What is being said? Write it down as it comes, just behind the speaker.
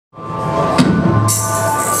That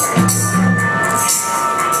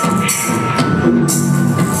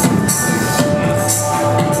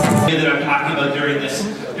I'm talking about during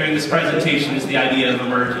this presentation is the idea of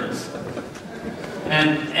emergence.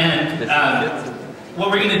 And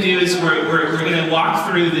what we're going to do is we're going to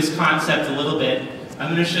walk through this concept a little bit.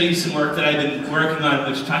 I'm going to show you some work that I've been working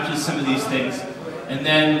on which touches some of these things. And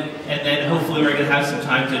then hopefully we're going to have some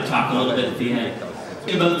time to talk a little bit at the end.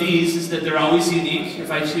 About these is that they're always unique. If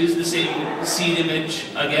I choose the same seed image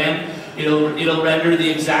again, it'll render the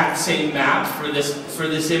exact same map for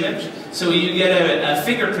this image. So you get a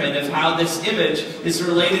fingerprint of how this image is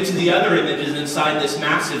related to the other images inside this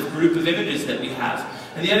massive group of images that we have.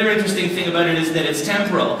 And the other interesting thing about it is that it's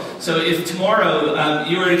temporal. So if tomorrow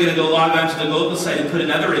you were going to go log onto the mobile site and put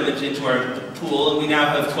another image into our pool, and we now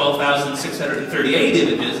have 12,638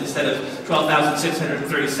 images instead of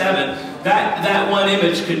 12,637, that one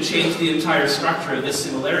image could change the entire structure of this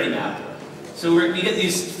similarity map. So we get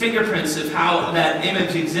these fingerprints of how that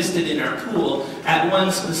image existed in our pool at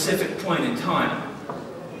one specific point in time.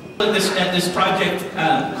 At this project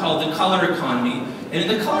called the color economy. And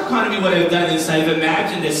in the color economy, what I've done is I've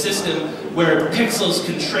imagined a system where pixels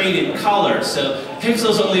can trade in color. So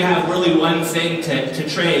pixels only have really one thing to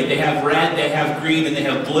trade. They have red, they have green, and they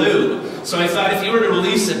have blue. So I thought if you were to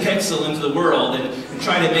release a pixel into the world and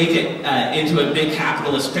try to make it into a big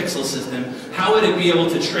capitalist pixel system, how would it be able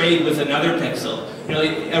to trade with another pixel? You know,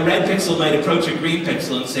 a red pixel might approach a green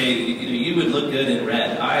pixel and say, you would look good in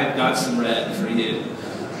red. I've got some red for you.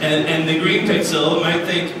 And the green pixel might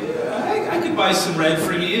think, I could buy some red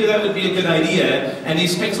from you, that would be a good idea. And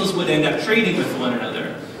these pixels would end up trading with one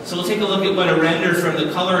another. So we'll take a look at what a render from the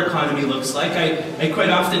color economy looks like. I quite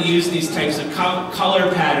often use these types of color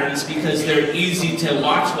patterns because they're easy to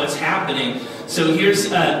watch what's happening. So here's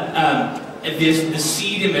the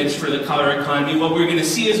seed image for the color economy. What we're going to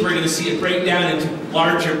see is we're going to see it break down into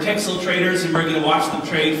larger pixel traders, and we're going to watch them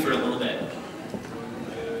trade for a little bit.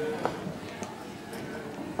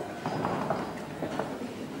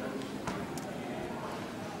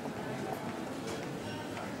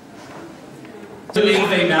 So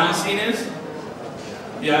Ingve Malmsteen is?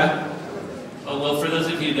 Yeah? Oh, well, for those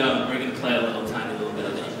of you who don't, we're going to play a tiny little bit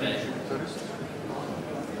of Ingve.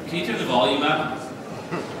 Can you turn the volume up?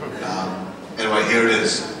 Anyway, here it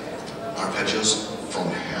is. Arpeggios from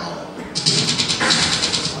hell.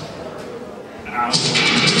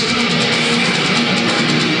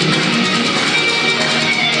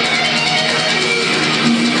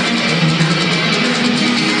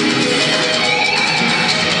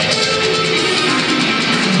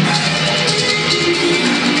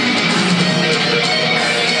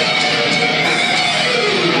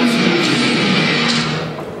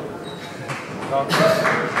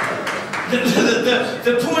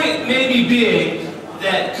 The point maybe being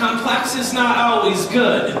that complex is not always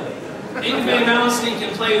good. Ingve Malmsteen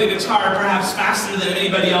can play the guitar perhaps faster than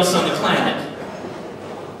anybody else on the planet.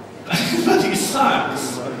 But he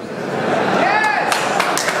sucks. Yes!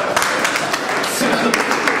 So,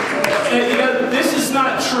 you know, this is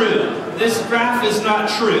not true. This graph is not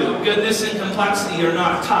true. Goodness and complexity are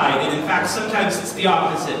not tied. And in fact, sometimes it's the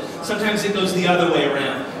opposite. Sometimes it goes the other way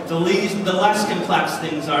around. The less complex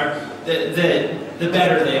things are, the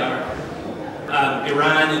better they are.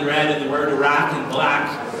 Iran in red and the word Iraq in black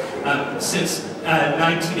since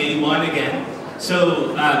 1981 again.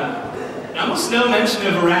 So almost no mention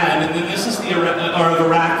of Iran, and then this is of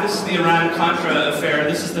Iraq. This is the Iran-Contra affair.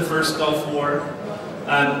 This is the first Gulf War.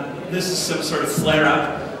 This is some sort of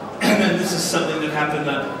flare-up, and then this is something that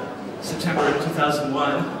happened September of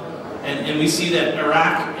 2001. And we see that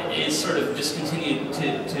Iraq is sort of just continued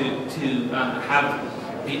to have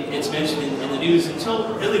it's mentioned in the news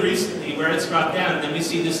until really recently, where it's brought down, and then we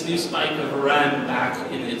see this new spike of Iran back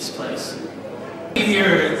in its place.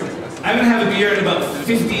 Here, I'm going to have a beer in about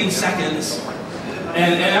 15 seconds,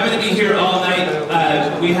 and I'm going to be here all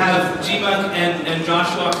night. We have G-Monk and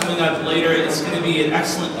Joshua coming up later. It's going to be an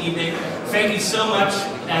excellent evening. Thank you so much,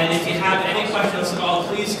 and if you have any questions at all,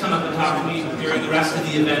 please come up and talk to me during the rest of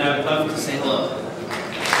the event. I would love to say hello.